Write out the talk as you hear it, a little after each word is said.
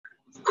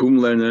Kum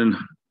Lernen,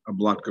 a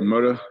block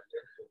Gemara.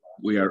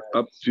 We are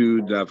up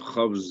to Daf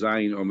Chav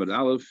Zayin Omid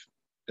Aleph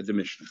at the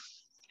Mishnah.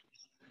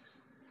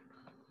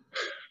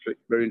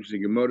 Very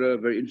interesting Gemara,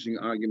 very interesting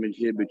argument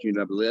here between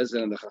Rabbi Eliezer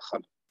and the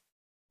Chacham.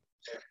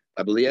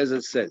 Rabbi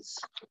Eliezer says,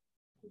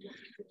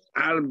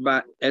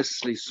 Arba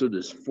Esli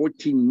Sudas,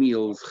 14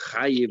 meals,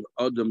 Chayiv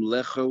Adam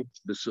Lecho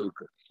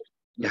Besukah.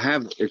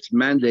 It's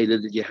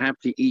mandated that you have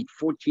to eat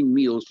 14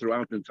 meals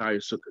throughout the entire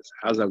Sukkot.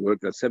 How's that work?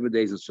 That's 7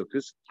 days of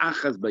Sukkot.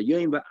 Achaz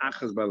b'yom,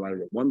 achaz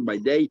b'layla. One by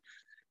day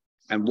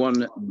and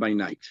one by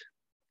night.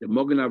 The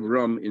Mogen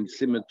Avram in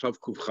Siman Tov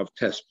Kuf Chav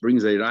Tes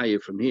brings a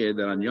raya from here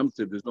that on Yom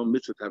Tov there's no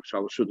mitzvah to have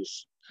Shalosh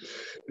Shudas.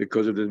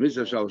 Because if there's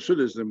mitzvah Shalosh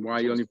Shudas, then why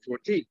are you only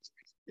 14?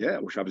 Yeah,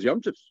 well, Shabbos Yom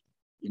Tov.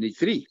 You need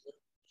 3.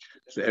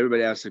 So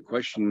everybody asks the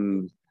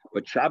question,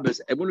 but Shabbos,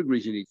 everyone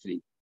agrees you need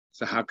 3.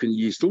 So how can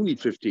you still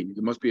need 15?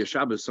 There must be a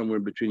Shabbos somewhere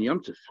in between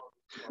Yom Tov.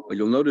 But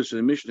you'll notice in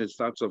the Mishnah it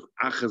starts off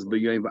Achaz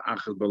b'yom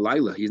v'achaz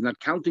b'layla. He's not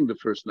counting the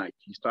first night.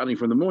 He's starting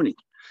from the morning.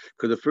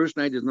 Because the first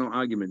night there's no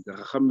argument. The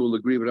Chacham will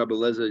agree with Rabbi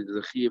Eliezer there's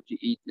a chiyuv to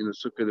eat in the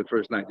sukkah the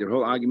first night. Their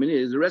whole argument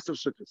is the rest of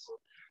sukkahs.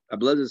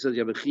 Rabbi Eliezer says you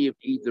have a chiyuv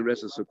to eat the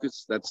rest of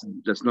sukkahs.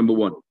 That's number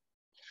one.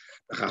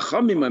 The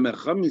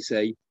Chachamim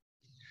say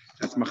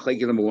that's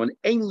machlekes number one.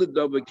 Ein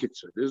l'dava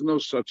kitzur. There's no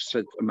such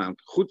set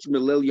amount. Chutz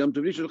melel yom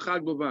tov rishon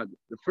chag b'vad.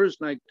 The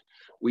first night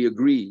we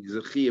agree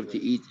there's a chiyuv to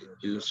eat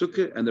in the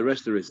sukkah, and the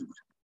rest there isn't.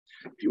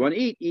 If you want to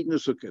eat in the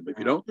sukkah. But if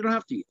you don't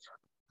have to eat.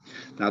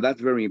 Now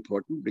that's very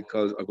important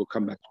because I will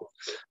come back to it.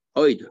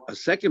 Oid, a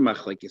second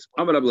machlekes.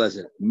 Amar Rabbi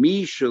Eliezer.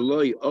 Mi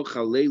sheloi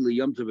ochal leila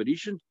yom tov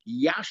rishon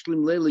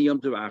yashlim leila yom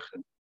tov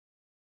achron.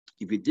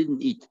 If you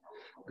didn't eat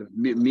the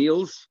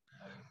meals.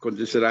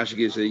 According to Rashi,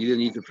 you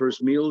didn't eat the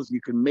first meals, you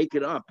can make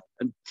it up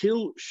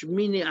until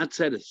Shmini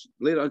Atzeres.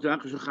 Later on,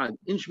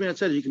 in Shmini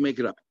Atzeres, you can make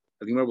it up.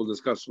 I think we'll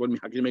discuss how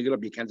can you make it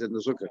up? You can't set in the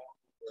sukkah.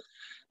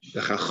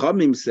 The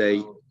Chachamim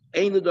say,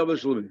 Ein l'davar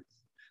shlumin.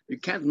 You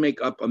can't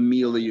make up a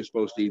meal that you're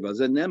supposed to eat. That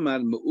a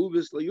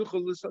ma'uvis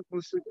l'yuchal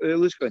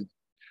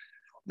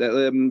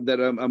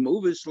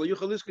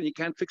liskan you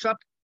can't fix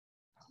up.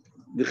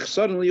 And this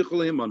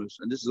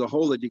is a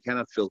hole that you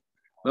cannot fill.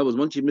 In other words,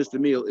 once you miss the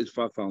meal, it's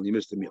far foul. You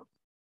missed the meal.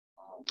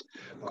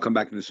 I'll come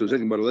back to the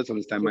second, but let's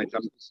understand my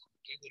time.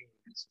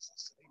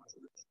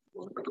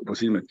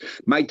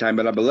 My time,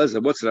 but Rabbi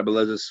Eliezer, what's Rabbi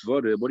Elezer's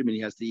svara? What do you mean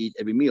he has to eat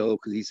every meal?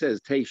 Because he says,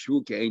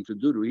 Teishu ke'ein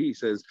tuduru. He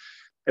says,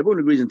 everyone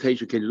agrees in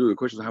Teishu ke'ein tuduru. The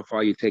question is how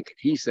far you take it.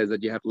 He says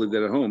that you have to live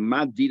there at home.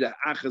 Madida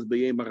achaz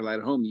b'yem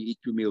at home, you eat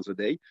 2 meals a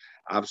day.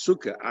 Av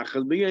Sukah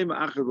achaz b'yem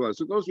achaz b'layla.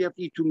 So also you have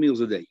to eat 2 meals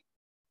a day.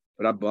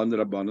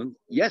 Rabbanan.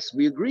 Yes,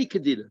 we agree,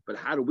 Kedida, but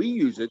how do we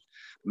use it?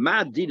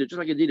 Madida, just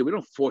like Kedida, we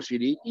don't force you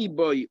to eat.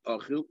 It's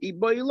up to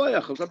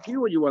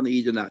you what you want to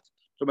eat or not.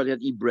 Somebody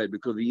had to eat bread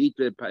because we eat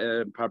the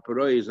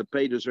parparoyas, the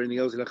potatoes, or anything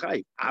else in the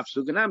chai. It's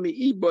up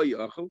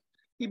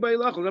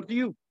to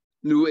you.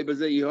 So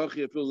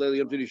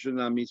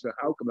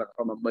how come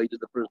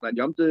the first night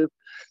Yom Tov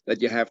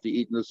that you have to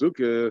eat in the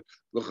sukkah?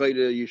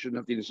 You shouldn't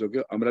have to eat in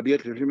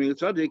the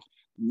sukkah.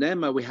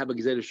 Nema, we have a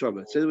Gezerah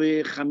Shabbat. It says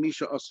we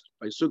Chamisha Asr.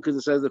 By Sukkot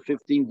it says the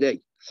 15th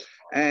day,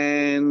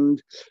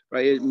 and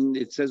right,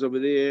 it says over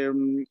there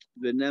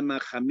the Nema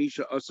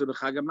Chamisha Asr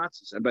Chag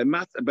Matzos. And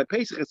by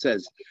Pesach it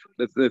says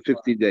the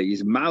 50th day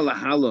is Mala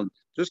Halon.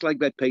 Just like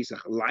that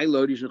Pesach,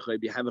 Laila Harishon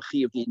Chayv. You have a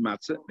chiyuv to eat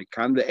matzah.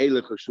 Mekan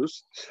ve'elech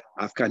reshus.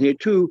 Afkan here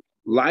too.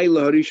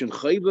 Laila Harishon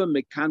Chayva.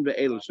 Mekan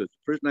ve'elech reshus.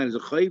 First night is a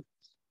chayv.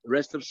 The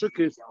rest of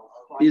Sukkot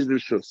is the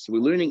reshus. So we're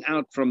learning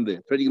out from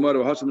there.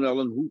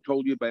 Who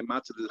told you by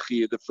matzah the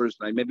chiyuv the first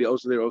night? Maybe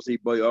also there also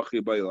boy achi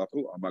boy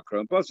lachul.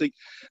 Amakron pasik.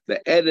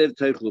 The erev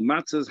teichlu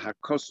matzahs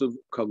hakosov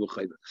kavu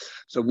chayva.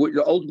 So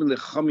we're ultimately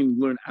coming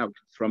learn out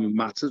from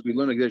matzahs. We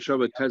learn again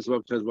Shabbat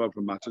tezvav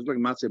from matzahs. Like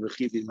matzah have a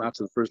chiyuv to eat matzah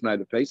the first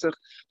night of Pesach.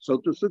 So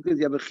to Sukkot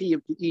you have a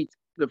chiyuv to eat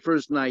the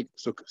first night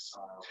Sukkot.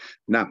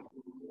 Now,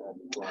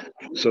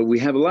 so we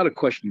have a lot of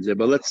questions there,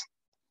 but let's.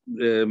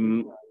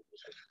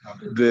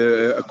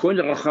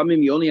 According to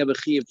Rachamim, you only have a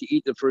chiyuv to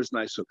eat the first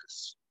night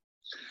Sukkot.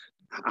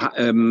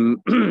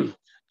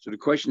 So the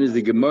question is,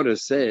 the Gemara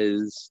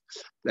says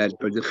that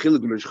by the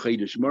chiluk Rosh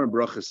Chodesh, Gemara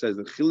Bracha says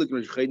the chiluk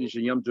Rosh Chodesh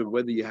and Yom Tov,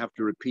 whether you have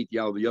to repeat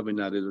Yal v'Yov or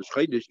not, is Rosh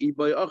Chodesh. Eat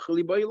by achel,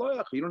 eat by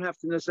loyach. You don't have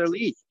to necessarily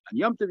eat. On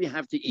Yom Tov you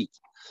have to eat.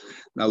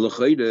 Now,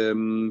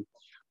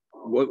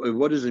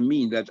 what does it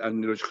mean that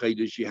on Rosh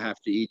Chodesh you have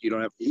to eat? You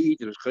don't have to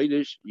eat. In Rosh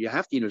Chodesh you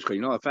have to eat. Rosh Chodesh,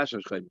 you don't have fast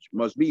Rosh Chodesh.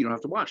 Must be you don't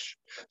have to wash.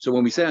 So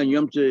when we say on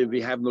Yom Tov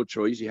you have no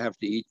choice, you have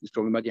to eat. It's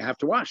talking about you have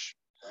to wash.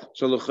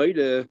 So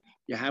l'chayda,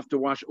 you have to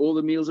wash all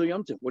the meals of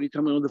Yom Tov. What are you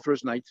telling me on the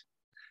first night?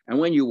 And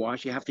when you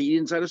wash, you have to eat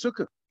inside a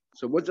sukkah.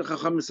 So what's the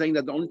Chacham is saying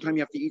that the only time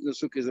you have to eat in the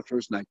sukkah is the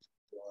first night?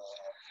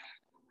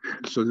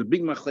 So the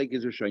big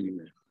machlekes are showing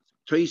there.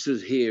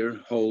 Traces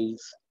here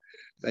holds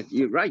that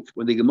you're right.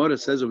 When the Gemara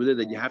says over there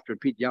that you have to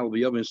repeat Yal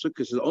v'Yov in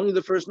sukkah, is only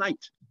the first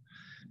night.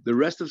 The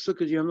rest of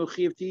sukkahs you have no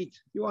chiyuv to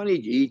eat. You want to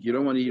eat, you eat. You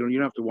don't want to eat, you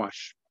don't have to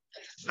wash.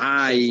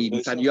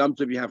 Inside Yom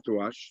Tov you have to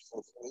wash.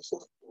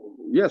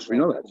 Yes, we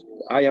know that.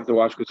 I have to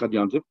wash because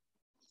Yom Tov.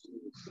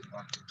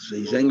 So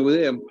he's saying over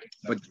there,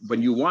 but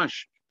when you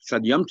wash,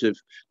 Sad Yom Tov,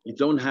 you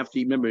don't have to,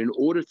 remember, in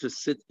order to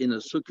sit in a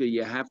sukkah,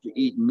 you have to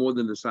eat more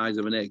than the size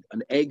of an egg.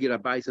 An egg,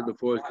 Rabbi said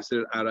before, is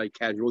considered arai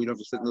casual. You don't have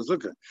to sit in the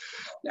sukkah.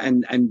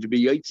 And to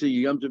be Yaitse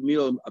Yom Tov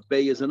meal, a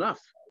bay is enough.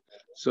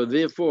 So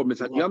therefore,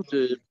 Mitzad Yom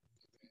Tov,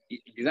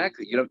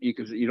 exactly, you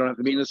don't have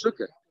to be in a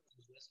sukkah.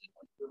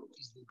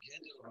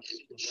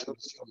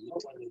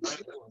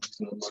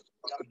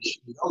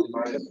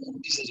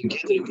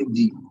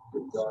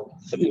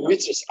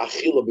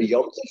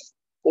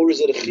 Or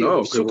is it a chiyuv?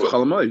 No, because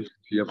chalamoid.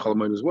 You have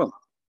chalamoid as well.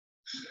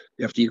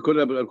 You have to eat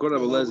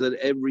Kodesh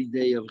every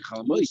day of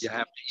chalamoid. You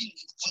have to eat.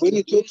 When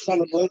you took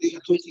chalamoid, you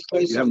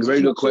have a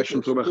very good question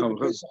about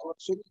chalamoid.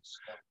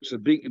 It's a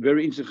big,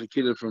 very interesting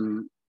kidder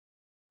from,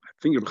 I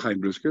think, Chaim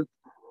Brisker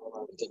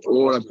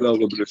or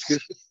Abdel Brisker.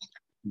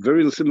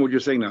 Very similar to what you're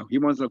saying now. He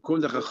wants to know,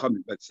 according to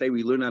Chachamim, let's say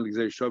we learn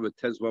Alexander Shabbat,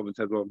 Tezvav, and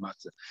Tezvav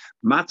Matzah.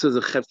 Matzah is a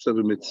chefz of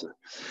a mitzvah.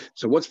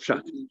 So what's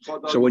pshat?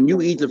 So when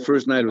you eat the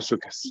first night of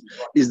Sukkot,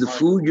 is the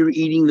food you're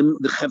eating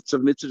the chefz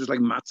of mitzvah just like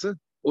matzah,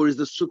 or is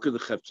the sukkah the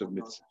chefz of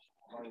mitzvah?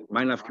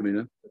 My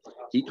nafkamina,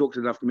 he talks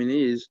to nafkamina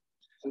is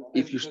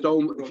if you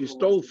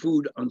stole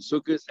food on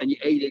Sukkot and you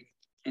ate it,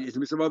 it's a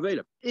mitzvah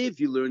aveda. If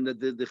you learn that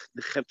the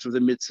chefz of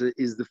the mitzvah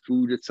is the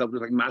food itself,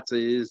 just like matzah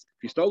is,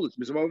 if you stole it, it's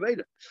mitzvah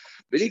aveda.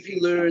 But if you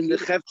learn the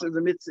chefz of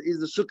the mitzvah is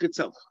the sukkah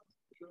itself,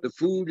 the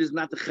food is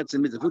not the chetz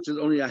and mitzvah. The food is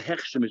only a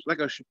hechshemish. Like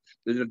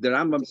the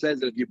Rambam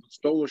says that if you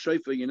stole a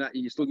shofar, you're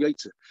still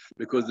yaitze,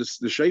 because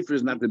the shofar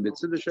is not the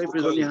mitzvah. The shofar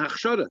is only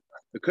hachshara.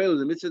 The koil is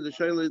the mitzvah. The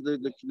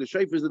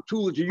shofar is the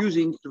tool that you're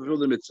using to fulfill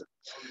the mitzvah.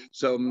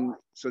 So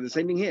the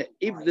same thing here.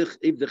 If the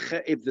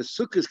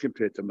sukkah is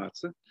compared to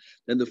matzah,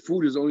 then the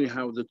food is only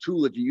how the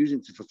tool that you're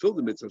using to fulfill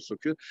the mitzvah of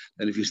sukkah.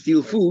 And if you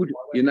steal food,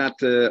 you're not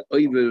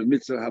oiver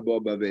mitzvah haba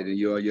baveda.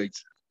 You are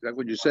yaitze. That's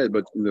what you said,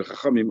 but in the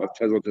chachamim of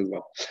Tezvot as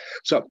well.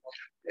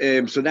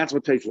 So that's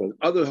what takes place.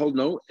 Other hold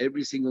no.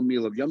 Every single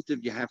meal of Yom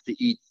Tov you have to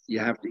eat. You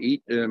have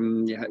the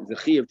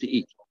chiyuv to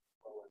eat.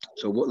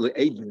 So what the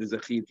eight is the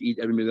chiyuv to eat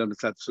every meal of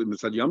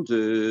Mitzad Yom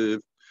Tov.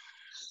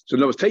 So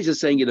no, Tais is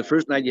saying the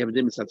first night you have a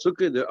dim Mitzad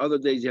Sukkah, the other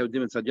days you have a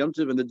dim Mitzad Yom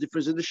Tov, and the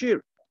difference is the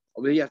shear.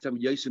 Over here you have to have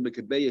Yosef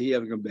Mekabeya, here you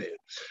have a Gabeya.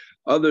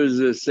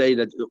 Others say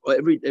that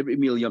every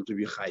meal Yom Tov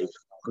you chayiv.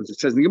 Because it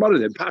says in the Gemara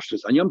there,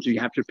 Pashtus, on Yom Tov you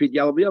have to repeat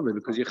Yalav Yaveh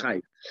because you're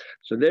chayiv.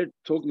 So they're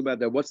talking about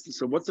that. What's the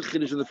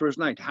chiddush of the first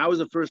night? How is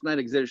the first night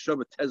Exer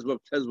Shabbat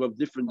Tezvav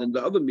different than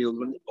the other meals?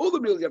 When all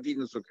the meals you have to eat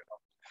in the sukkah.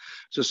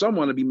 So some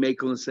want to be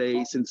makel and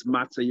say since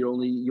matzah you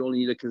only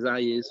need a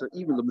kazayah. So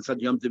even the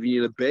mitzad Yom Tov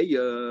you need a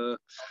beya,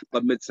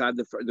 but mitzad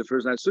the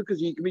first night sukkah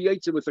you can be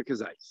yaitze with a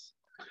kazayah.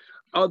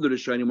 Other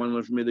Rishonim want to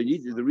learn from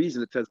the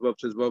reason that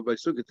Tezvav by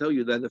sukkah tell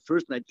you that the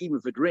first night even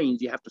if it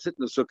rains you have to sit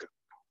in the sukkah.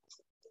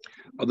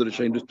 Other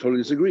Rishonim just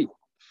totally disagree.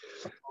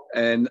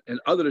 And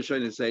other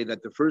Rishonim say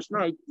that the first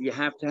night you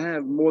have to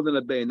have more than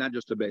a bayah, not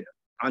just a bayah.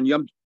 On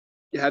Yom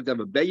you have to have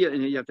a bayah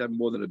and here you have to have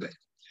more than a bayah.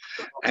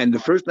 And the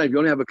first night you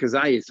only have a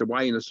kazayah, so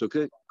why in a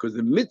sukkah? Because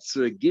the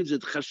mitzvah gives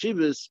it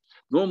chashivas.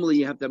 Normally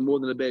you have to have more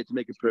than a bayah to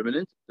make it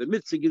permanent. The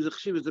mitzvah gives it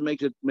chashivas to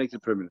make it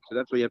permanent. So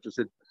that's why you have to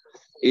sit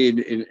in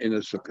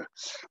a sukkah.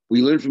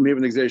 We learn from here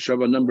in the Exer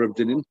Shabbat a number of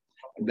dinim.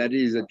 And that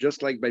is that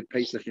just like by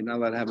Pesach, you're not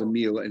allowed to have a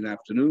meal in the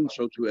afternoon,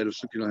 so too at a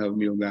sukkah, you don't have a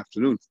meal in the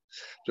afternoon.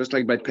 Just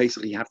like by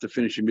Pesach, you have to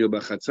finish your meal by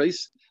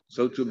chatzais,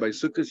 so too by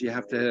sukkahs, you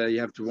have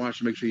to wash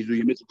and make sure you do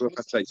your mitzvah by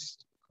chatzais.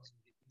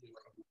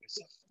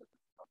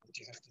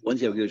 Once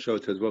you have to show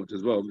it as well,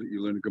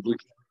 you learn it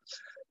completely.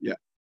 Yeah.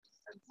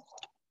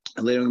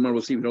 And later on,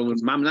 we'll see we don't learn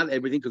mom, not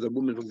everything, because a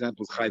woman, for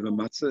example, is chayv and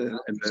matzah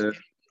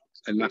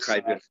and not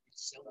chayv.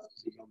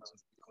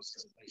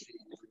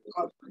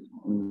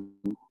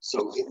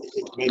 So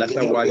that's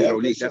not why you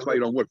don't eat. That's why you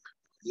don't work.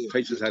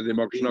 Places have the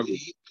mark snuggle.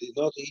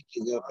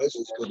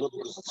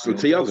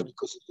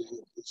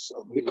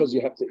 Because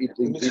you have to eat.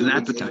 It's an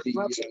appetite.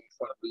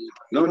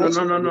 No.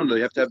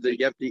 You have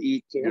to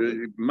eat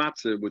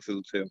matzah with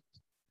the tail.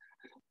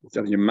 You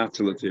have your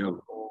matzah with the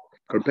tail.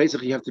 For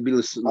Pesach, you have to be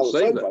the same.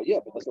 Yeah,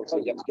 but that's what I'm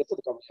saying. You have to get to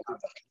the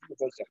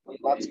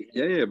conversation.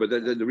 Yeah, but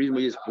the reason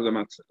why is for the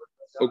matzah.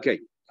 Okay,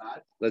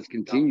 let's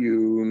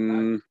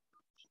continue.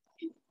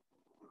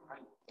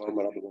 Second,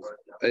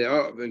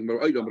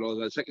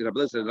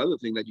 another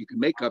thing that you can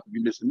make up if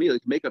you miss a meal, you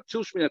can make up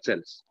till Shmini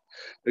Atzeres.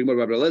 You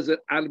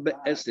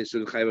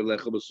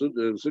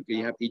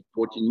have to eat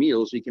 14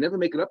 meals, so you can never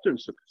make it up during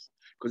Sukkot.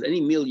 Because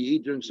any meal you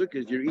eat during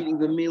Sukkot, you're eating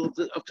the meal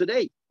of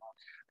today.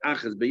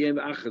 One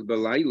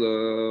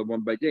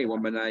by day,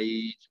 one by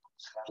night.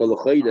 So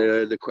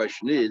the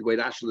question is, wait,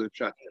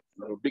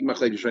 big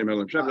so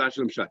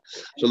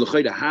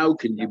how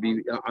can you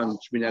be on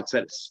Shmini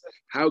Atzeres?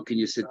 How can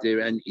you sit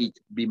there and eat,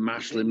 be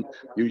mashlim?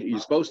 You're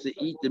supposed to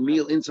eat the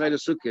meal inside a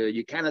sukkah.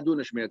 You cannot do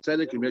a Shmini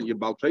Atzeres, you're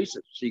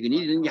baltaiser. So you can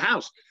eat it in your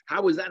house.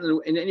 How is that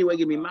in any way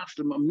going to be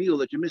mashlim, a meal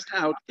that you missed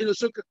out in a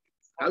sukkah?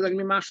 How's that going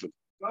to be mashlim?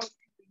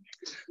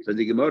 So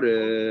the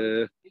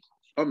Gemara,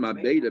 oh my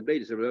beta,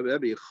 so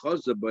Rabbi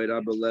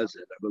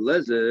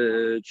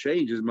Lezer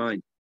changed his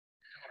mind.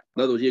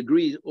 In other words, he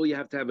agrees all you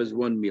have to have is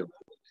one meal.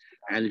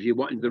 And if you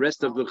want the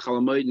rest of the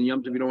chalamoid and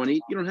yom tov you don't want to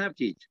eat, you don't have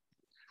to eat.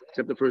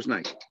 except the first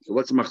night. So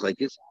what's the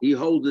machlekes? He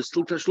holds this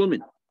still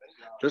tashlumin.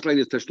 Just like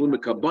this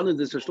tashlum kabbalah,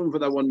 this tashlum for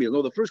that one meal.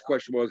 No, the first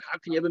question was, how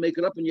can you ever make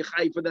it up when you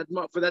chai for that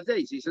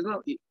day? So he says,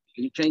 no, he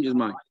changed his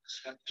mind.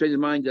 Changed his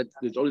mind that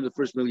it's only the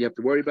first meal you have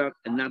to worry about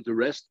and not the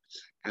rest.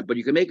 But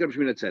you can make it up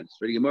between that sense.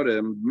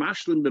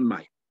 Mashlim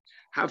b'may.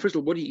 How, first of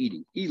all, what are you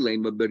eating?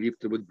 Elaine with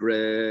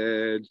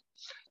bread.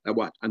 Now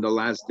what? On the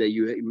last day,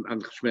 you eat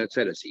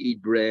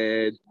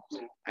bread,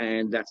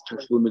 and that's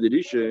tashlum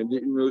addition. You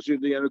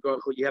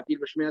have to eat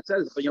b'shmei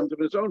atzeres for yom tov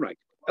in its own right.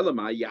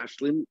 Elamai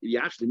yashlim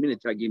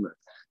minute tagima.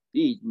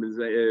 Eat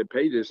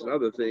paydas and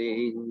other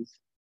things,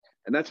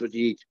 and that's what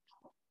you eat.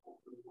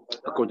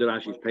 According to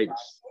Rashi's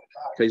paydas,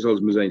 takes all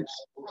his mezainis.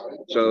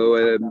 So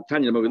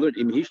Tanya, we learned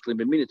im hishlim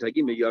a minute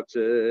tagima. You have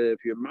to,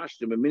 if you're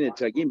mashlim a minute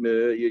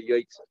tagima, you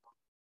eat.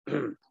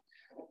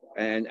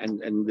 And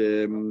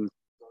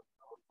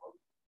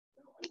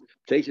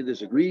Taisha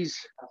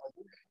disagrees.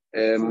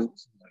 Paydas.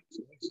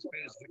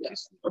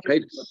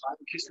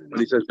 But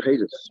he says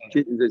paydas.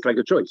 It's like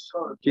a choice.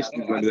 So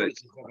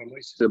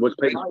what's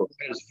paydas for?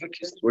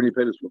 What do you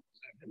pay this for?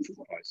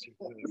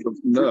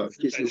 No,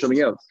 kissing is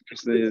something else.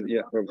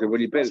 Yeah. What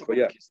do you pay this for?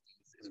 Yeah.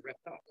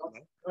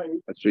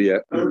 That's true. Yeah.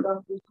 So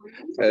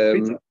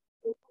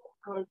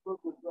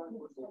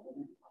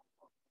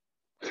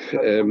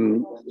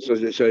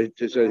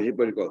what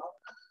do you call it?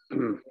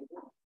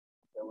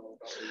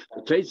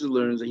 The Taisa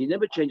learns that he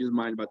never changes his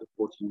mind about the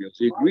 14 meals.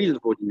 He agrees with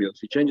the 14 meals.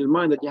 He changes his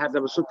mind that you have to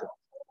have a sukkah.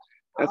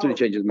 That's what he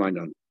changes his mind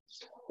on.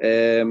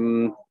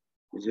 So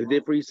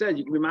therefore, he says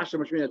you can be mashal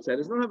mashmin at said,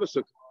 don't have a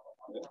sukkah.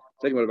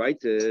 Second one, right?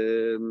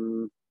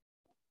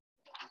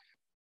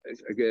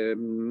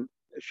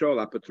 Shol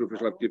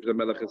apatruf like gives a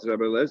melech as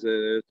Rabelez.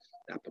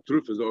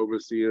 Apatruf is the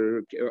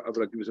overseer.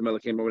 Like gives a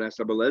melech came over and asked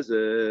Rabelez.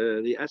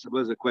 He asked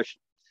Rabelez a question.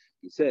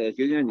 He said,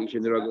 I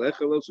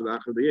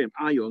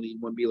only eat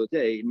one meal a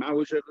day. Can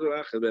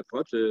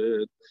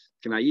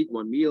I eat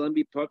one meal and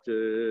be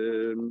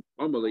potter?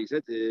 He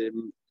said, the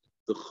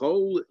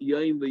whole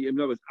I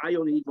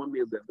only eat one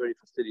meal a day. I'm a very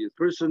fastidious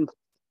person.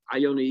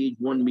 I only eat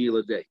one meal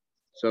a day.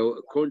 So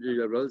according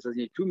to Rabbi says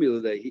he eat 2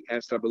 meals a day. He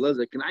asked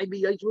Rabbi, can I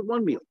be with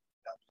one meal?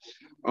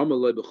 So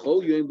during the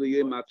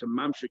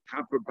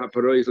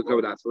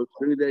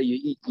day you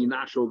eat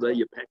yinash all day,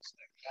 you pex.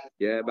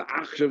 Yeah, but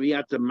you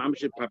have to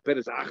mamshik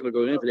paperes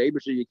going in for the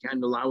Abisha, you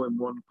can't allow him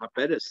one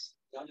paperes.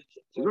 So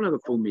you don't have a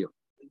full meal.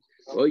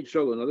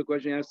 Another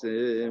question I asked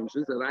him,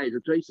 since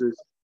the traces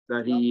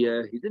that he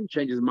didn't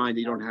change his mind,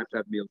 you don't have to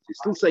have meals. He's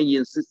still saying he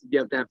insisted you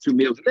have to have 2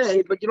 meals a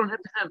day, but you don't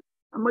have to have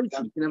a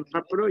mitzvah. You can have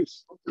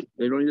paperes.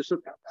 They don't need a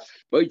sukkah.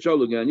 I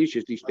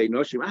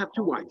have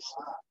 2 wives.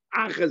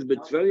 Achas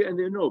b'Tveria, and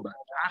they know about it.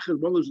 Achas,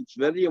 one is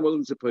Tveria, and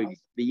one is Tzipori.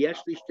 The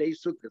Yeshli stays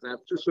sukkahs. I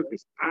have 2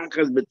 sukkahs.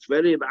 Achas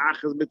b'Tveria, but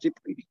Achas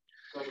b'Tzipori.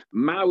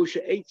 Ma'u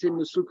she'etzim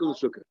l'sukkah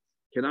l'sukkah.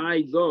 Can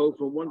I go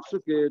from one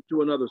sukkah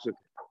to another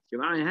sukkah?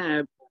 Can I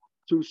have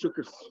 2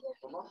 sukkahs?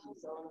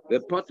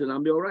 They're potter, and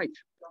I'll be all right.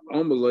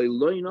 Omeloi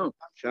loino.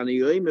 Shani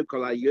yoyme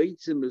kol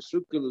hayotzim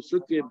l'sukkah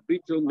l'sukkah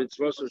bitul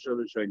mitzvasa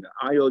shalashayna.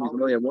 I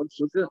only have 1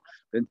 sukkah.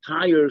 The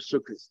entire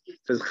sukkah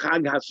says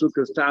Chag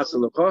HaSukkah Stas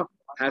L'cha.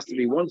 Has to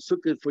be 1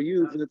 sukkah for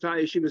you for the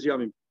entire Yeshivas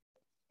Yamim.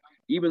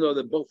 Even though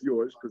they're both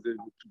yours, because they're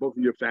both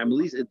of your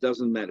families, it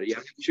doesn't matter. You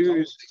have to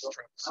choose.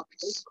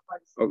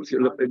 Oh, it's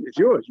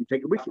yours. You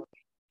take it with you.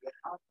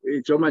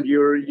 It's almost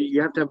you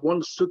have to have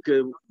 1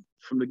 sukkah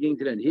from the beginning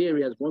to the end. Here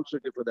he has 1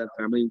 sukkah for that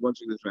family, 1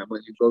 sukkah for this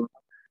family. You go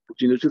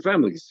between the 2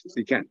 families. So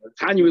you can.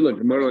 How do you learn?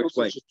 Tomorrow I'll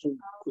explain.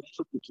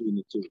 Between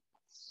the 2.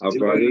 But it's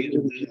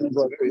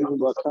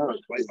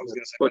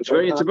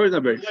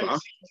not very far.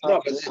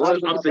 No, but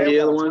one up the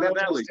hill, one in the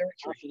valley.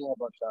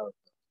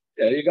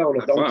 Yeah, you're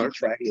going on a donkey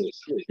track.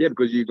 Yeah,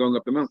 because you're going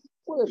up the mountain.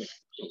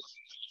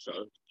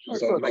 So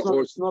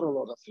it's not a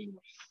lot of things.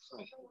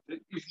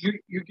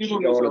 You give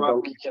them a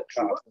donkey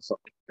cart or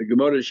something. The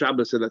Gemara in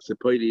Shabbos said that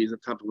Sephoidi is on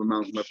top of a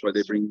mountain. That's why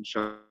they bring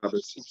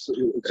Shabbos. It's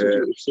silly.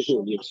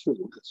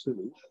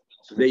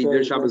 So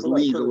their Shabbos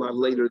leaves a lot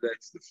later.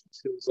 That's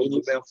on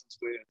the mountains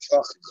where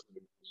trusses.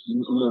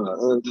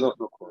 No, not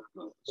quite.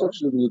 No. It's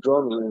actually when you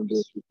drive around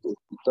it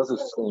doesn't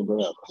stand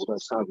out.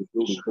 That's how we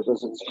build it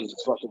because it's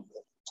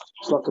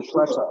like a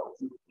plateau.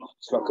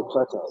 It's like a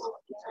plateau.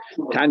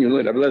 Tanya,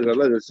 look,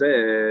 Abelazar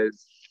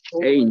says,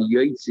 "Ein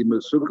yotzim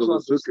l'sukkah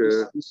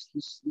l'sukkah."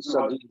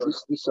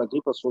 This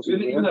Agrippas was in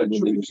the end when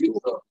he was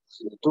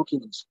talking.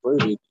 Talking in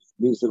Sephoidi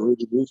means they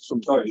already moved from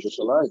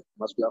Jerusalem.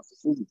 Must be after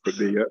food. Could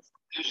be, yeah.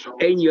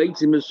 Ein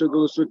yotzim l'sukkah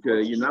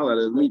l'sukkah. You're not allowed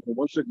to leave from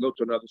one sukkah go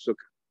to another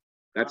sukkah.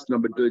 That's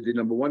number 2. The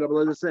number 1,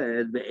 Abelazar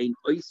said,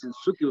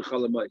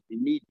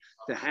 you need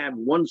to have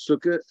 1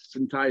 sukkah for the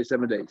entire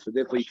 7 days. So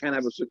therefore, you can't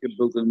have a sukkah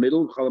built in the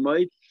middle,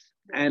 chalamayit,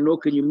 and nor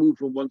can you move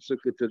from 1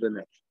 sukkah to the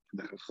next.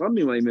 The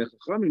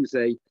Chachamim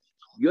say,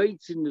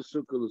 yotzim the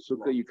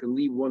sukkah, you can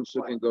leave 1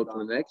 sukkah and go to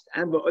the next.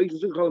 And they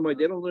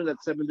don't learn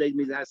that 7 days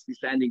means it has to be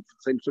standing for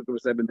the same sukkah for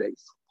 7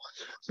 days.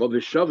 But the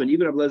Shavin,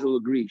 even Abelazar will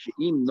agree,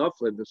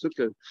 the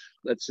sukkah,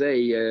 let's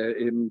say,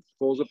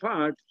 falls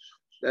apart.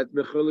 that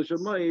Bechol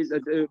Shemayis,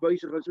 that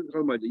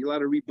you're allowed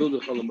to rebuild the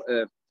Cholam.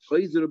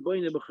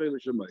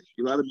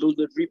 You're allowed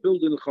to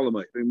rebuild in the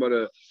Cholamite.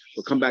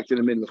 We'll come back to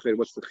the minute.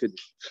 What's the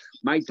Chiddush?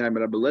 My time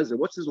at Abelezer.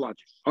 What's his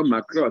logic? On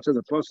Makro, it says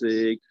a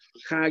pasuk.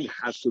 Chag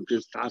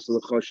Hasukis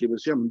Tasel Choshi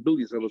V'Shem. Build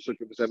yourself a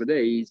sukkah for 7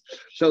 days.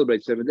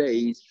 Celebrate 7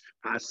 days.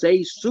 I say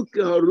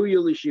Sukkah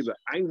Haruya L'Shiva.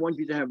 I want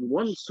you to have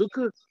one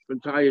sukkah for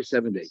entire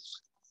 7 days.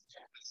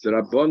 The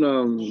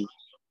Rabbanon,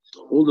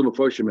 all the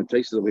Mefarshim and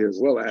Taisus over here as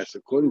well ask,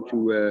 according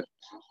to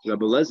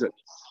Rabbi Lezer.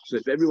 So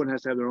if everyone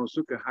has to have their own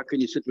sukkah, how can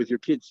you sit with your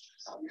kids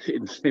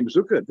in the same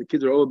sukkah? The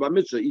kids are all about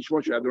mitzvah. Each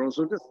one should have their own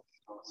sukkah.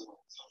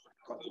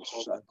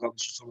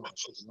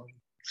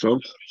 So,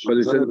 but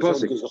it says the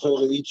pasuk.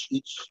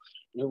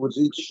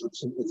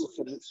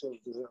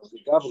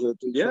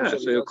 Yeah,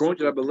 so according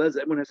to Rabbi Lezer,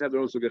 everyone has to have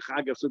their own sukkah.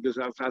 Chagav sukkahs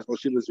have chas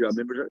moshivas yom.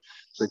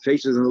 So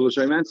Taisus and the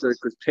Lushaim answer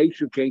because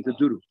Taishu came to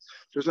Duru.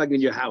 Just like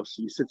in your house,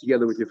 you sit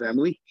together with your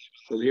family.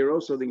 So here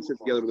also they can sit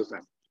together with the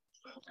family.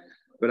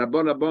 But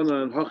Abana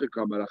and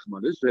Hachikam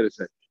Arachman, this is what it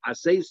said. I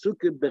say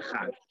sukkah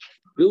bechag.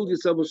 Build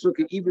yourself a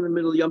sukkah. Even in the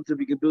middle of Yom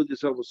Tov, you can build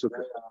yourself a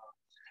sukkah.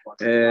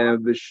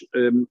 Even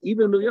in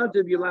the middle of Yom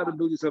Tov, you're allowed to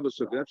build yourself a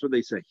sukkah. That's what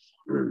they say.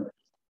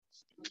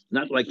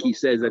 Not like he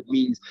says that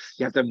means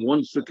you have to have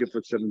one sukkah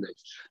for 7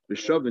 days. The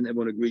Shavin,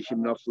 everyone agrees, if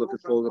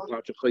it falls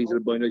apart, you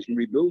can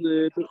rebuild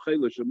it.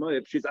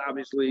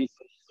 Obviously,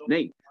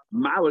 nay.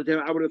 I would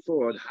have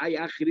thought,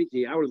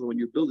 when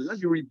you build it, not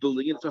you're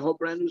rebuilding it, it's a whole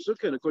brand new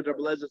sukkah. And according to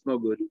Rabbi Lezer, it's no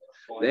good.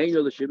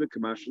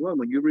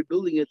 When you're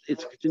rebuilding it,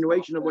 it's a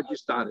continuation of what you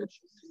started.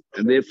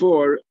 And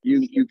therefore,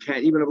 you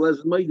can't, even if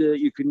Lezer Maida,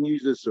 you can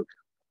use this sukkah.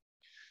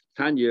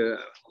 Tanya,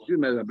 you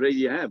know, Brady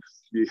you have.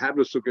 You have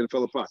the sukkah and it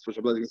fell apart. So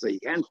Rabbi Lezer can say, you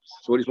can't.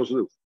 So what are you supposed to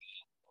do?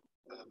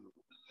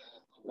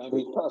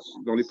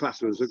 Only pass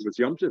for the sukkah. It's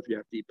Yom Tov. You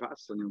have to eat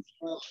pas on Yom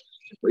Tov.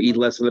 Or eat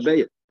less than a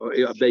bay,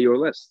 or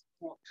less.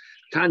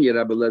 Tanya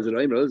Rabbi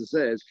Lezer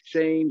says,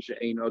 "Shame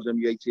she'ein adam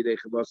yitzirei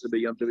chavasa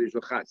b'yom tov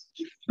yishvachad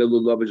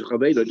belulav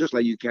v'chavedo." Just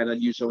like you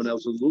cannot use someone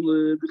else's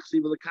lulav,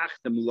 b'chsiv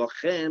l'kachtem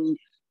lochem.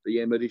 The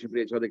yom adishim for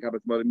yitzadei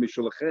kabat marim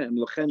mishalachem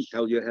lochem.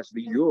 Tell you it has to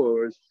be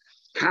yours.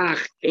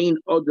 Kach ein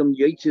adam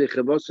yitzirei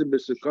chavasa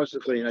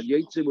b'sukkasach. You're not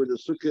yitzir with the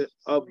sukkah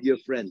of your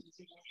friend.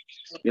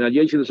 You're not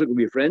yitzir the sukkah of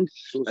your friend.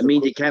 That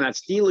means you cannot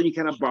steal and you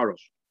cannot borrow.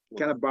 You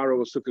cannot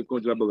borrow a sukkah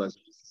according to Rabbi Lezer.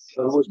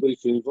 You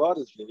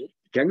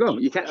can go.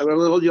 You can't.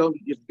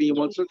 You be in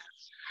one sukkah.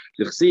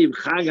 The Rishonim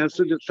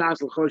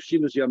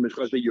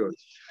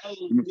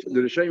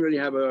already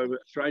have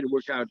trying to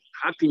work out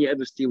how can you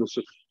ever steal a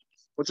sukkah?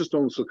 What's a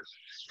stolen sukkah?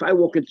 If I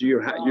walk into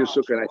your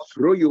sukkah and I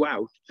throw you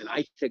out and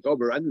I take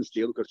over, I didn't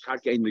steal because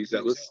Karka ain't me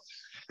zealous,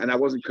 and I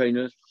wasn't kind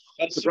of.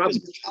 That's the problem.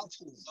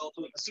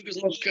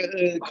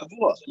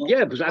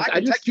 Yeah, because I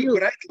just steal. In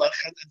the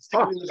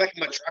back of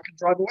my truck and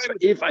drive away.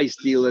 If I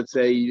steal, let's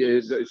say,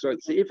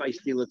 if I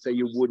steal, let's say,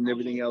 your wood and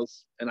everything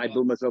else, and I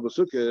build myself a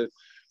sukkah,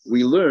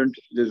 we'll learn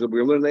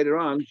later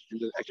on in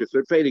the actual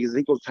third page. There's a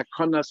thing called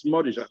takonas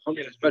modish, a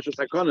special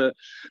takona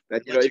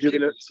that if you're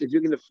gonna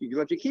you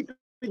let you keep it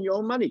in your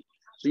own money.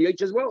 So you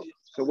eat as well.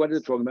 So what are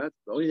they talking about?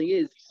 The only thing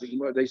is,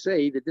 they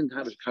say they didn't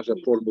have a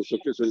portable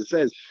sukkah. So it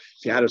says,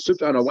 if you had a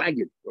sukkah on a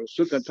wagon or a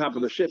sukkah on top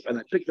of the ship, and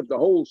I picked up the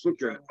whole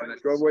sukkah and I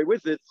drove away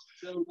with it,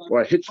 or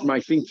I hitched my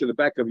thing to the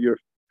back of your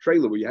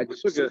trailer where you had your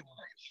sukkah,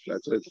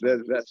 that's the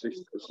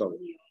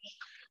story.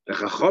 The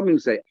Chachamim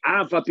say, you're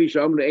not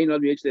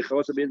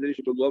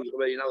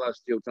allowed to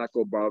steal,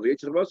 taco, borrow. You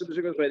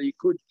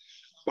could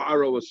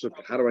borrow a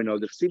sukkah. How do I know?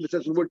 The Chassid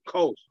says the word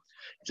kol.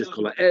 It says,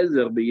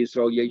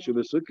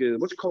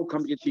 what's kol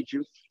coming to teach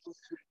you?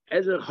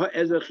 Ezer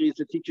is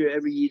to teach you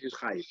every Yid is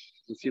chayiv.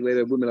 You'll see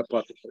later women are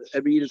part of it.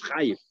 Every Yid is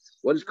chayiv.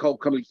 What is kol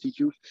coming to teach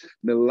you?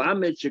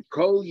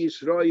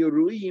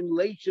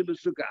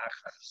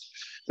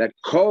 That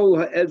kol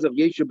ha'ezer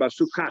yeshu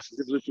basukas.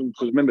 Because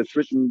remember, it's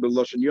written in the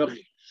Lashon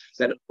Yochid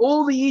that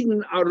all the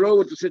Eden are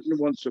rowed to sit in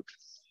one sukkah.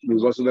 It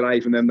wasn't that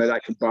I from them that I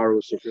can borrow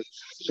a sukkah.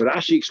 So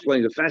Rashi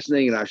explains a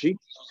fascinating Rashi.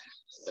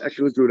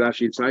 Actually, let's do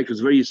Rashi inside because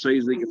very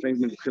says they can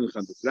find in the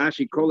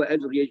Rashi call it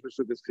Ezra Yesh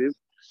B'Sukkah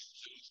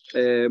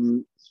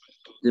Skiv.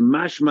 The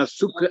mashma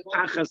sukkah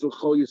achas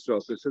l'chol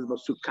Yisrael. So it says about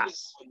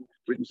sukkas,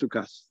 written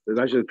sukkas. There's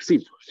actually a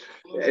ksiv.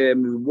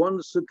 One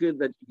sukkah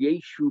that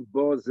Yeshu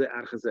bo ze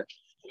achas.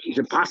 It's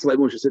impossible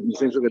everyone should sit in the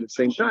same sukkah at the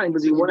same time,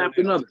 but you one after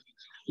another.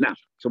 Now,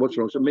 so what's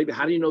wrong? So maybe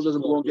how do you know it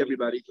doesn't belong to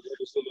everybody?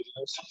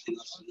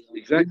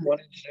 Exactly.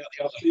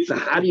 So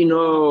how do you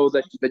know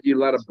that you're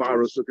allowed to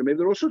borrow sukkah? Maybe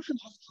they're all shutfim.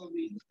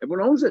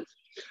 Everyone owns it.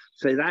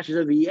 So Rashi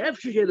says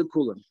the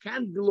kulam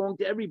can't belong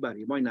to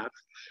everybody. Why not?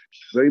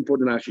 Very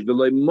important Rashi.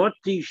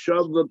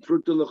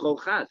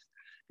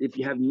 If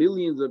you have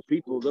millions of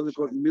people, it doesn't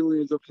cost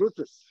millions of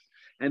prutas.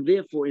 And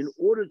therefore, in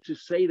order to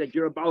say that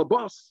you're a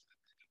balabas,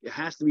 it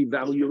has to be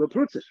value of a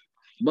pruta.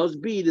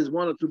 Must be there's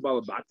one or two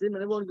balabatim, and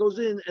everyone goes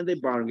in and they're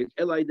borrowing it.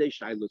 That's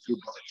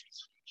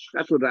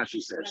what Rashi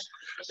says.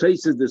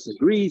 Taisus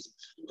disagrees.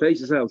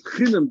 Taisus says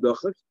chinam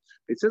dochak.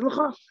 It says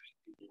l'cha.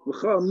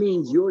 L'cha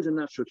means yours and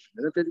not shutfin.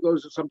 And that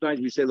goes. Sometimes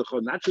we say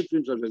l'cha not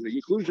shutfin. Sometimes you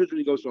include shutfin.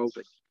 It goes to the whole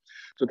thing.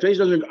 So Taish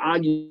doesn't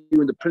argue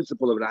in the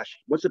principle of Rashi.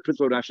 What's the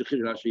principle of Rashi?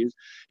 Rashi is,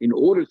 in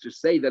order to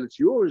say that it's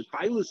yours,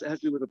 Pilus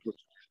has to do with a Pruta.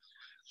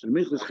 So the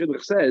Minchas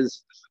Chinuch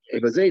says, I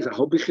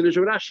hope it's Chinuch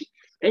of Rashi.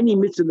 Any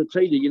mitzvah in the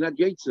Torah, you're not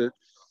Yaitza,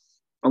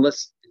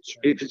 unless,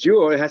 if it's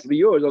yours, it has to be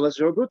yours, unless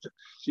you're a Pruta.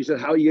 She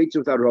said, how are you Yaitza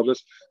without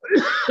Robbers?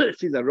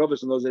 She's not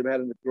Robbers, and those they've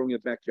had in the growing in the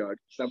backyard.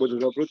 It's not with a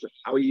Pruta.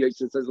 How are you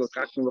Yaitza? It says,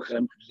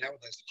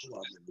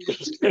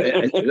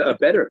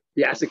 better.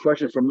 He asked a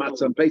question from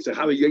Matzah and Pesach.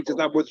 How are you Yaitza?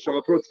 Not with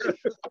a Pruta.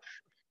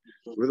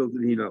 Little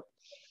did he know.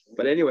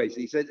 But anyways,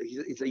 he said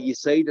you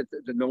say that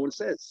no one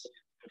says.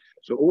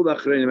 So all the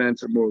Achreinim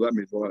answer more. That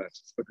means a lot of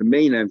answers. But the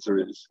main answer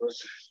is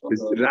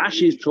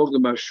Rashi is talking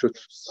about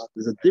shutfs.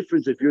 There's a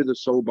difference if you're the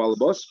sole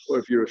balabas or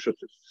if you're a shutf.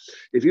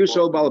 If you're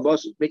sole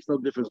balabas, it makes no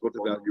difference what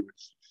the value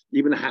is.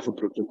 Even a half a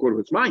prut, a quarter,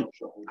 it's mine.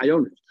 I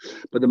own it.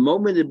 But the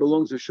moment it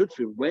belongs to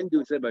shutfim, when do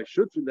we say by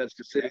shutfim that's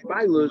considered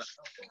bailus?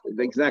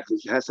 Exactly,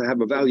 it has to have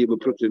a value of a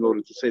prut in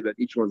order to say that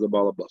each one's a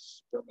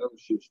balabas.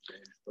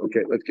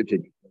 Okay, let's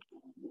continue.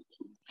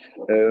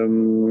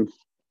 Rabban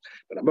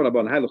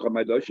Heiluch on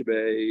my doshi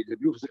bay. The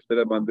beautiful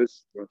thing on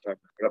this.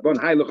 Rabban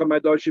Heiluch on my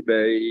doshi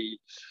bay.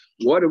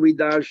 What are we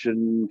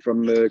dashing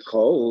from the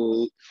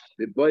coal?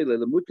 The boiler,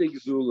 the mutig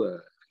zula.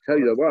 Tell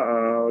you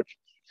about.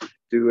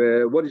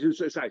 To what did you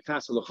say? Sorry,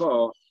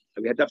 Tasalacha.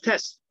 We had to have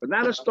tests, but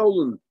not a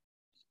stolen.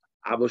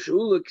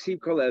 Avoshula ksiv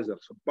kol ezer.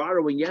 So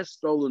borrowing, yes.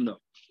 Stolen, no.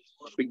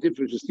 Big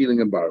difference is stealing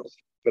and borrowing.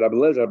 But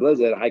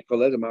Abelezer, high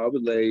kol ezer,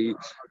 ma'avodlei.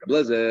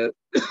 Abelezer,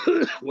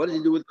 what does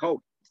he do with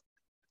coal?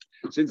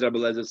 Since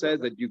Abelezer says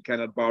that you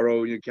cannot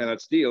borrow, you cannot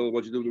steal,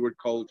 what you do with the word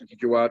coal to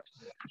teach you what?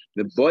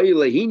 The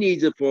boiler, he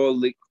needs it for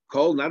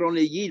coal, not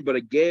only a yid, but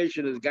a gesh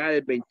and his guy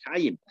ben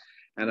tayim,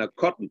 and a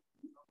cotton.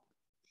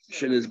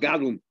 Shin is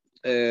gadlum.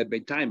 Ben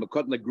tayim, a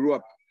cotton that grew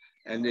up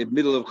in the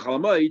middle of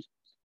Chalamoid,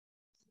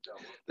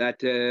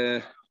 that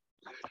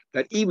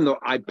even though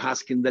I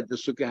paskin that the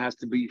sukkah has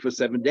to be for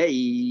 7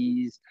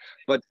 days,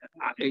 but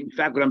in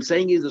fact what I'm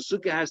saying is the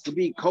sukkah has to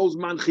be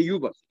kolzman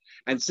chiyuba.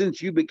 And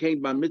since you became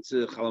bar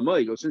mitzvah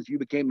chalamoid, or since you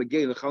became a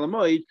gay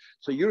chalamoid,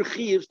 so your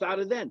chiyuv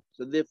started then.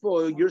 So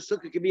therefore your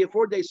sukkah can be a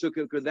 4-day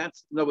sukkah, because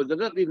that's no, but they're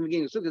not even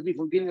beginning of sukkah, it's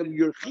from beginning of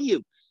your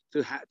chiyuv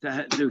to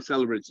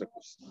celebrate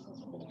sukkahs.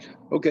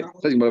 Okay,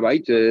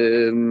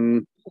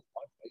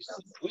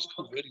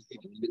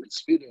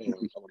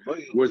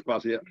 where's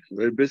possible? Yeah,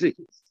 very busy.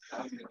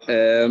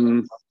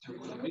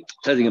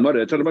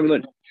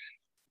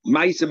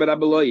 Ma'ase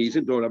Rabbaloi,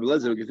 isn't it?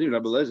 Rabbaloi, continue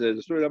Rabbaloi.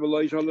 The story of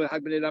Rabbaloi,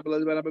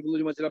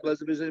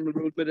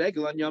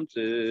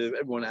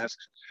 everyone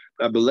asks.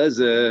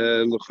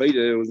 Rabbaloi,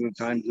 Luchayde was in the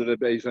times of the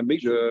base and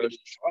Misha. You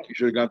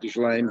should have gone to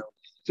Shalaim.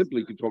 Simply,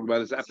 you can talk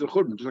about it after the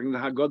Churban, just like in the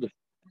Haggadah.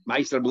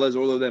 Ma'ase Rabbaloi,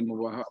 all of them,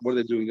 what are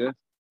they doing there?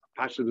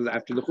 Pasha was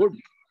after the Churban.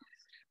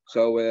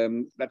 So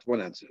that's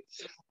one answer.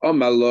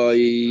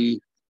 Maloi,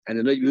 and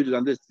the note you did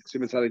on this,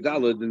 Simon Salik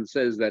Dalad, and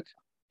says that.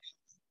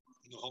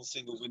 The whole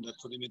thing of when they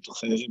put him into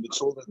Chayrim,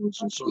 it's all that was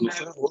also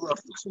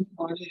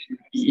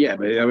yeah,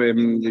 but I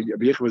mean,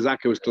 Rabbi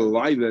Zaka was still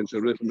alive then, so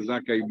Rabbi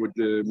Zaka would.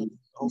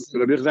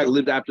 Rabbi Zaka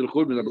lived after the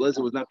Churban. Rabbi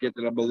Lezer was not yet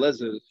the Rabbi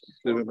Lezer,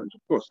 of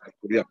course.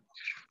 Yeah.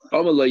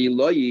 So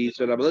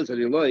Rabbi Lezer,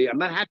 I'm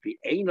not happy.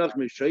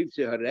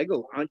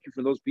 Aren't you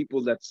for those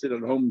people that sit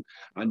at home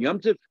on Yom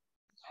Tov?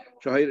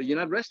 You're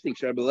not resting.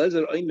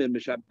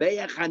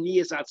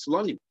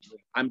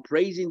 I'm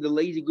praising the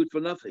lazy good for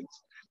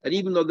nothings. And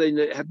even though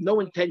they have no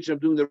intention of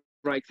doing the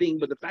right thing,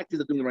 but the fact is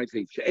they're doing the right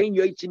thing.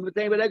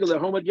 They're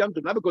home at Yom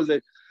Tov, not because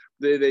they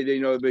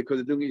know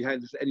because they're doing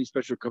any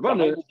special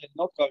kavanah.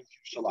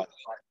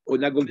 Or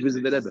not going to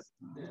visit the Rebbe.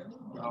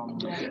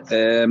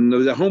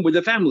 They're home with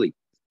the family.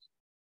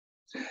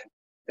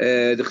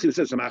 The Chsiv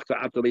says,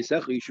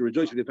 you should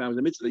rejoice with your family.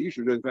 The mitzvah, you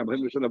should rejoice with your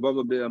family.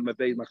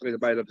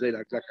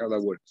 That's how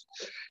that works.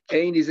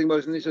 When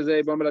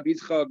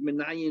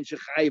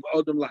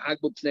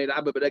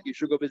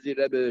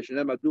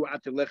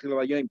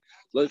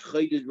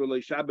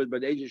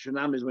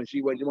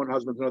she went, one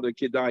husband, another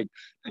kid died,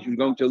 and she was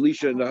going to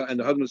Elisha, and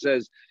the husband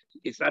says,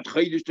 it's not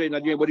Chaydish Day,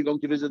 what are you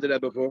going to visit the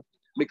Rebbe for?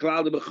 What's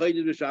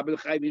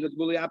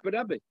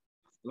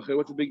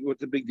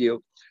the big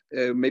deal?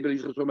 Maybe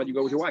you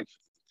go with your wife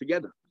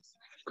together,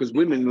 because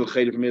women will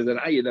say from here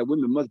that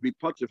women must be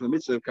part of the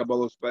mitzvah of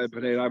Kabbalah.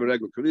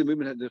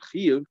 Women had the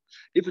chiyuv.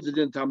 If it's a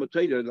din Talmud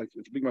Torah, like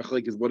it's big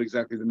machalik is what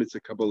exactly the mitzvah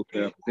Kabbalah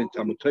din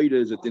Talmud Torah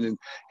is it in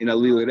a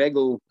lil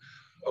regel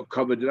or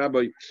covered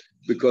rabbi?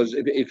 Because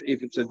if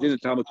it's a din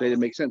Talmud Torah, it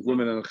makes sense.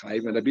 Women are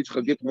chayiv, and the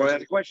bitzchak get more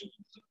out of question.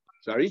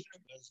 Sorry.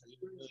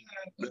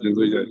 And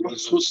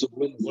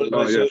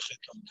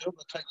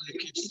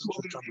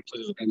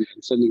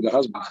sending the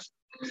husband.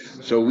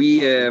 So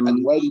we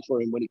and waiting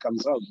for him when he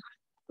comes home.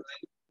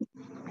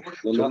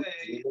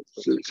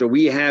 So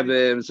we have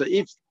so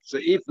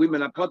if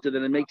women are potter,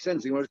 then it makes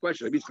sense. The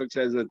question. Yitzchak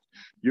says that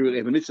you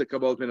have a mitzvah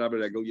kabbalah ben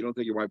you don't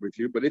take your wife with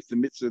you, but if the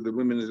mitzvah the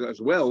women is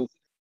as well,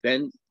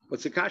 then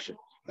what's the kasha?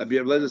 Rabbi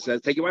Lezer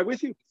says take your wife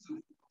with you.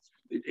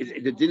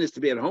 The din is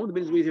to be at home. The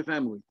din is with your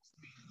family.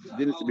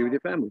 Dinner to be with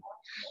your family.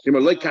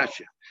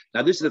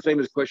 Now, this is a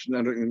famous question.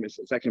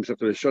 It's actually to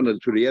the Shona,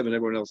 to the and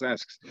everyone else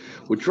asks.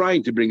 We're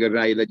trying to bring a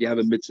raya that you have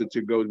a mitzvah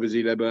to go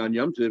visit Rebbe on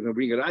Yom Tov and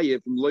bring a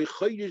raya from Loy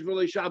Chodesh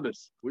v'Loy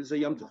Shabbos. What is a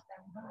Yom Tov?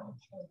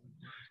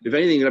 If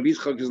anything, Rabbi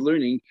Yitzchak is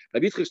learning.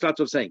 Rabbi Yitzchak starts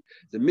off saying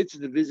the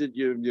mitzvah to visit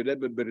your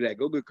Rebbe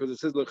beregel because it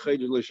says Loy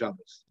Chodesh v'Loy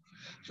Shabbos.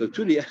 So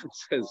to the end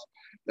says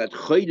that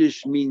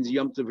Chodesh means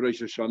Yom Tov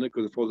Rosh Hashanah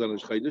because it falls on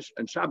Chodesh,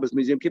 and Shabbos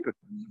means Yom Kippur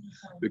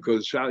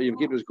because Yom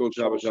Kippur is called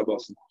Shabbos.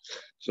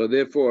 So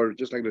therefore,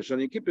 just like Rosh Hashanah,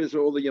 Yom Kippur is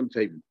all the Yom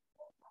Tovim,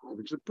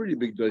 which is a pretty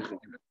big doicha,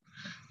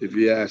 if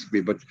you ask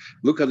me. But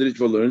look how the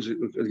Ritva learns.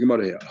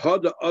 Gemara here.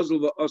 Hada azul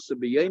va'asa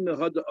b'yema.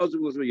 Hada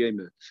azul was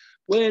b'yema.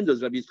 When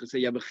does Rabbi Yitzchak say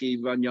you have a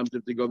chiv on Yom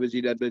Tov to go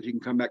visit that, but you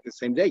can come back the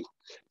same day?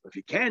 If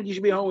you can't, you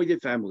should be home with your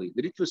family.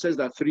 The Ritva says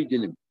that 3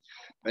 dinim.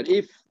 But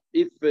if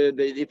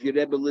your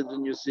Rebbe lives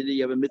in your city,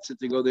 you have a mitzvah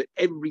to go there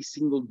every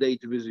single day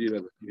to visit your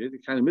Rebbe. You have the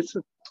kind of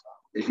mitzvah.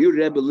 If your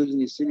Rebbe lives in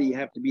your city, you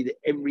have to be there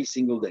every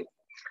single day.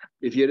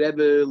 If your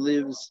Rebbe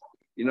lives,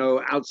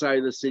 outside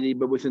of the city,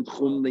 but within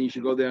Tchum, then you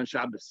should go there on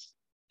Shabbos.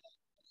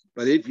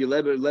 But if your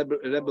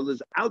Rebbe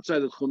lives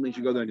outside of Tchum, then you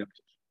should go there on Yom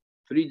Tov.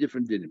 3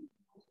 different dinim.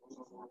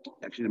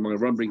 Actually, the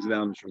Magen brings it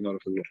down. Tell them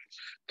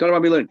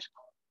what we learned.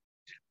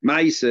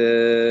 But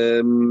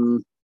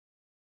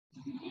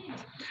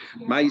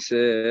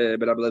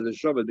Rabbi Lezer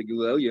Shabbat, the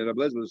Galilee, Rabbi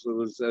Lezer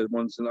was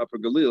once in Upper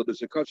Galil.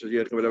 There's a kosher in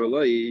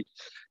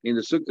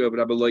the Sukah of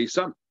Rabbi Loi's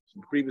son.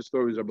 The previous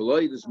story is Rabbi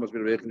Loi. This must be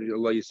Rabbi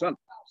Loi's son.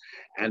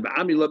 And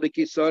Ba'ami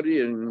Labeki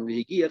Sari and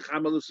Higia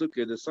Chamal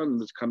Sukkah, the sun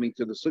was coming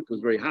to the Sukkah, it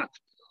was very hot.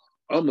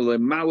 Can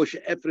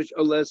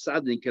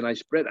I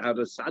spread out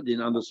a sadin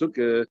on the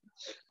Sukkah?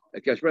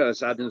 Can I spread out a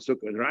sadin on the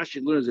Sukkah? And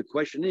Rashi learns the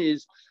question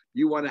is,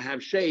 you want to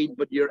have shade,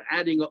 but you're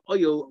adding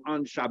oil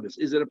on Shabbos.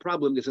 Is it a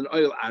problem? It's an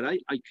oil aray.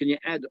 Can you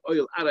add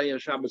oil aray on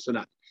Shabbos or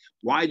not?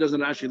 Why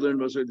doesn't Rashi learn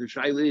the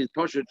Shaila is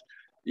Poshet?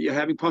 You're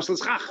having Posel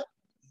Schach.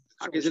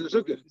 It's in the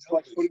Sukkah. It's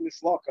like putting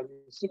this lock on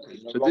the Sukkah.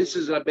 So this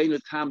is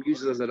Rabbeinu Tam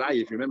uses as a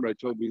raya. If you remember,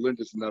 we learned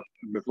this enough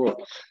before.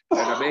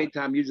 Rabbeinu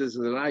Tam uses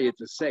as a raya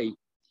to say,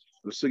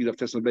 the Sukah Daf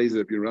Tesla Bezer,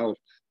 if you're relevant,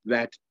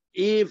 that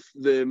if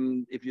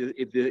the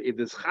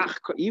schach,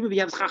 even if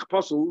you have schach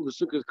posel, the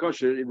Sukkah is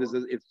kosher.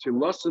 If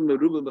chilasim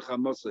merubah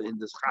b'chamasa in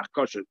the schach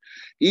kosher,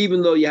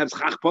 even though you have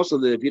schach posel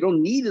there, if you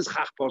don't need the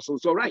schach posel,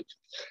 it's all right.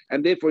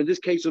 And therefore, in this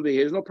case over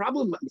here, there's no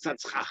problem. It's not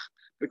schach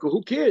because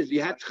who cares?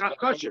 You have schach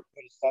kosher.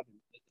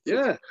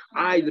 Yeah,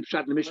 the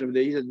Pshat in the Mishnah over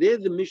there. He said there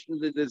the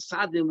Mishnah, the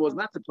sadin was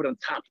not to put on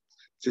top,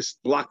 to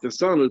block the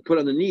sun, it was put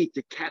underneath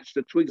to catch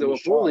the twigs that were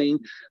falling.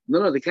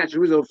 No, to catch the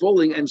twigs that were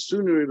falling, and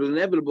sooner it was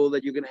inevitable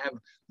that you're going to have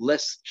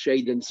less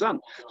shade than sun.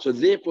 So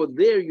therefore,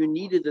 there you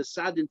needed the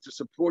sadin to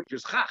support your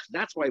schach.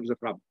 That's why it was a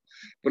problem.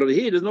 But over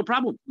here, there's no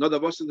problem. No,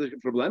 that wasn't the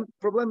problem.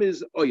 Problem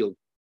is oil,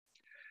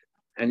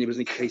 and it was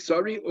in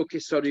Kesari or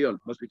Kesarion.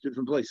 Must be 2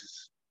 different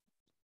places.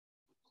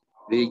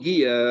 The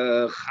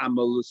Gia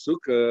Chamal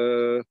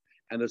Sukkah.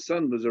 And the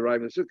son was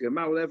arriving at Sukkah.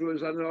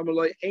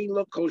 Ain't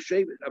lo kol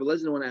shevet. Rabbi Lezer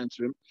didn't want to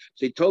answer him,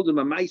 so he told him,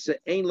 "Amaisa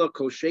ain't lo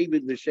kol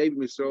shevet v'shevet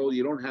misol.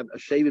 You don't have a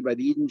shevet by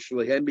the Eden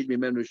shlehem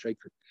b'memenu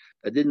shevet.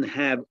 That didn't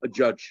have a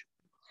judge."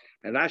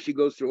 And Rashi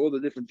goes through all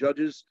the different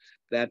judges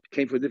that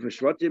came from different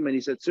shvatim, and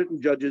he said certain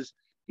judges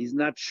he's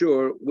not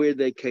sure where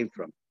they came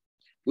from,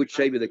 which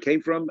shevet they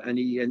came from, and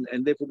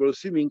therefore we're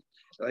assuming.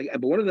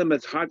 But one of them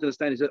that's hard to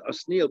understand. He said,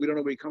 "Asniel, we don't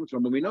know where he comes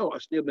from, but we know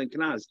Asniel ben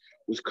Kenaz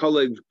was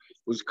Kalev's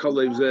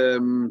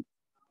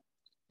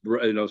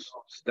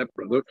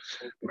stepbrother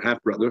or half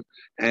brother,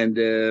 and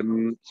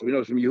so we know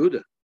it's from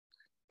Yehuda.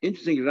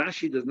 Interesting,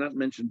 Rashi does not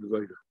mention the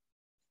Vayda.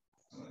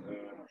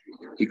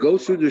 He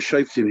goes through the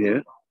Shayfim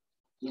here,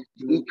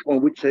 each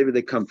one which Shayfim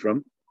they come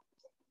from.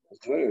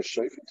 Yes.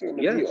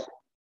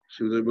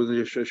 So there wasn't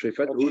a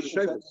Shayfet. Who was a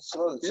Shayfet?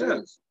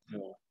 Yeah.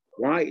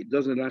 Why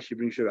doesn't Rashi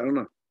bring Shayfet? I don't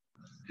know.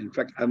 In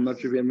fact, I'm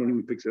not sure if anyone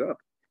who picks it up.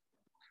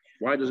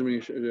 Why doesn't bring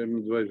the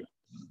Vayda?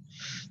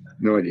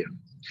 No idea.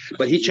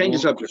 But he changed the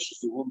subject.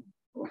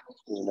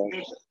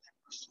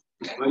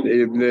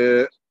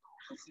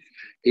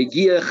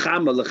 Igia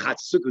Chamal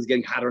Sukkah was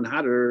getting hotter and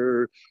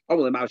hotter.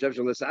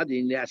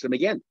 They asked him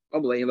again. He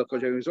said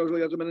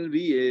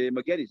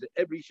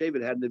every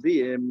Shevet had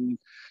Nevi'im.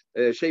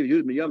 Shevet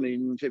Yud,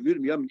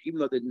 even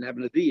though they didn't have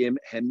Nevi'im,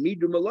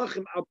 Hamidu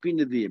Malachim Alpin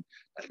Nevi'im.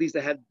 At least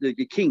they had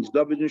the kings.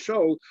 David and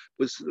Shaul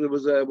was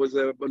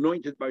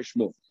anointed by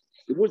Shmuel.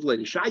 It was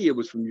later. Shaya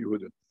was from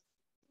Yehuda.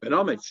 Ben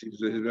Amitz, he was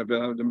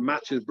the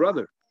Match's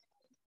brother.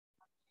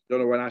 Don't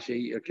know what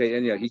actually. Okay,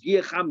 anyhow,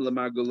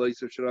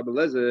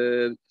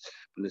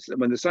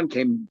 when the sun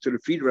came to the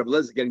feet of Rabbi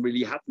Lezer, getting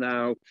really hot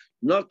now.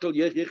 Not till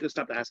Yechich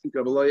stopped asking.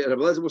 Rabbi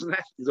Lezer wasn't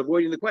asking; he's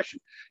avoiding the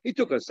question. He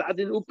took a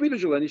sadin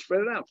upidujul and he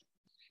spread it out.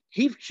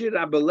 He put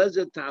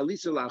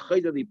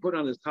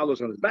on his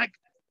talos on his back,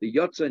 the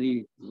yotza, and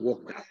he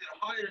walked out.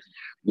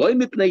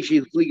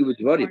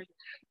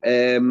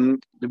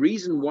 The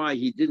reason why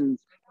he didn't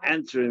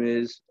answer him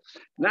is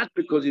not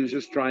because he was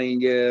just trying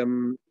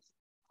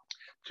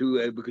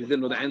because he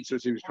didn't know the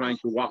answers, he was trying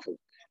to waffle.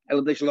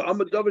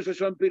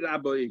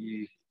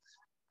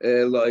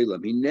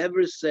 La'ilam. He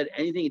never said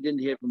anything he didn't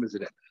hear from his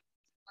Rebbe.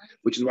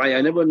 Which is why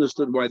I never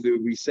understood why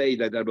we say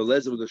that Rabbi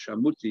Lezer was a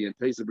Shamuti and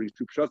Pesach brings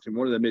two pshatim.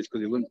 One of them is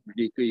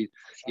because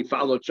he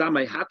followed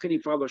Shammai. How can he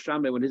follow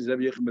Shammai when his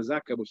Rebbe Yechim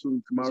Bezaka was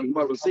soon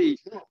tomorrow we'll see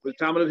with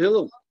Talmud of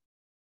Hillel?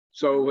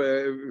 So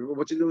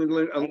what's he doing?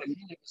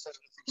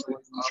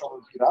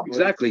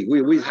 Exactly.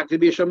 We have to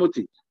be a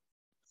Shamuti.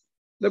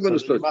 Never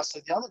understood.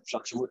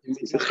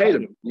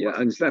 Yeah, I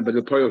understand. But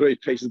the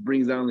Poyot Pesach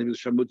brings down he was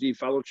Shamuti. He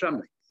followed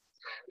Shammai.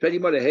 How can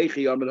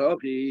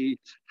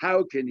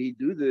he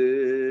do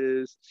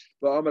this?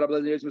 What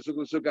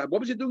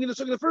was he doing in the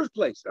sukkah in the first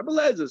place? Rabbi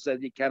Lezer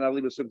said he cannot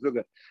leave a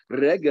sukkah.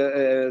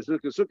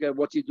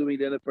 What's he doing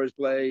there in the first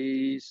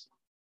place?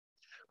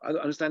 I'm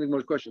understanding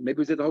more question.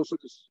 Maybe he did the whole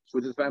sukkah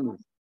with his family.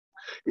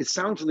 It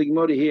sounds from the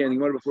Gemara here and the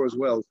Gemara before as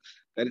well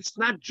that it's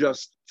not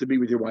just to be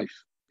with your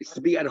wife; it's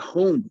to be at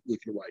home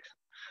with your wife.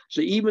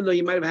 So even though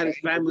you might have had his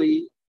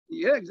family.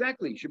 Yeah,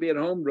 exactly. You should be at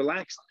home,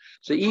 relaxed.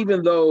 So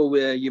even though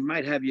you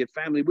might have your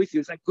family with you,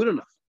 it's not good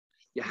enough.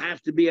 You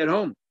have to be at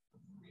home.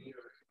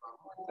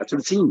 That's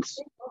what it seems.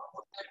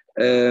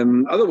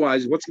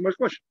 Otherwise, what's the most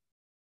question?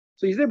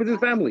 So he's there with his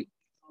family.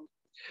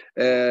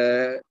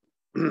 Who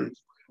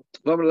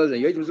told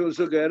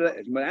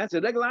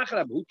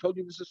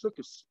you this is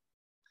sukkahs?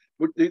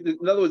 In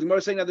other words, the Gemara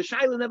is saying that the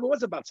Shaila never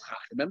was about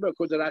tzchach. Remember,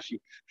 according to Rashi,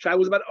 Shaila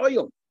was about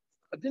oil.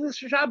 I think it's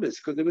Shabbos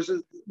because it was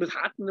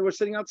hot and they were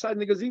sitting outside in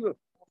the gazebo.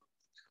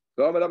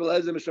 Any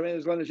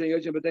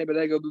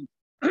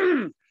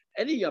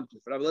Yom Tov,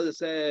 Rabbi Lezer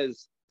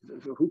says,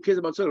 who cares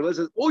about Sukkah? Rabbi Lezer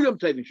says, all Yom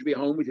Tov, you should be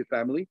home with your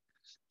family.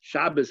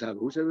 Shabbos,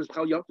 who says it was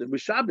Chal Yom Tov? It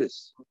was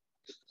Shabbos.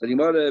 So the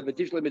Gemara,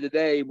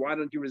 today, why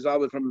don't you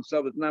resolve it from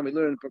himself? Now we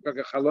learned,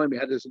 we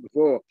had this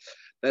before,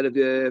 that if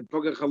the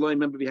Pogach Chaloim,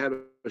 remember we had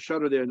a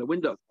shutter there in the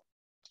window.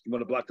 You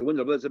want to block the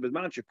window, but it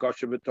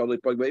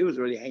was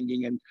already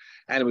hanging and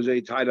it was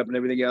already tied up and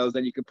everything else,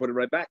 then you can put it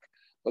right back.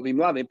 But the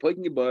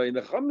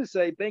Chum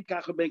say,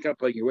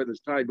 whether it's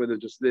tied, whether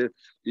it's just there,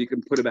 you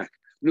can put it back.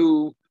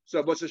 No,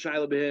 so what's the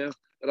Shaila here?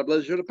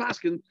 That should have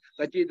paskin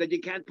that you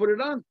can't put it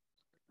on.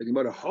 The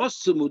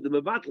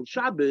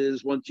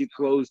Shabbos, once you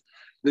close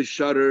the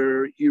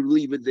shutter, you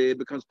leave it there, it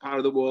becomes part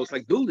of the wall. It's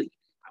like building.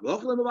 But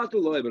over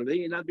here,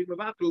 you're not being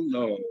mevatel.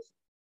 No.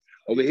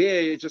 Over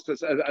here, it's just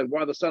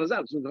while the sun is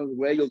out, sometimes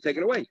where you'll take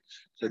it away.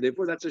 So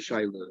therefore, that's a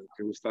Shaila.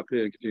 Okay, we'll stop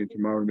here and continue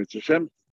tomorrow, Mr. Shem.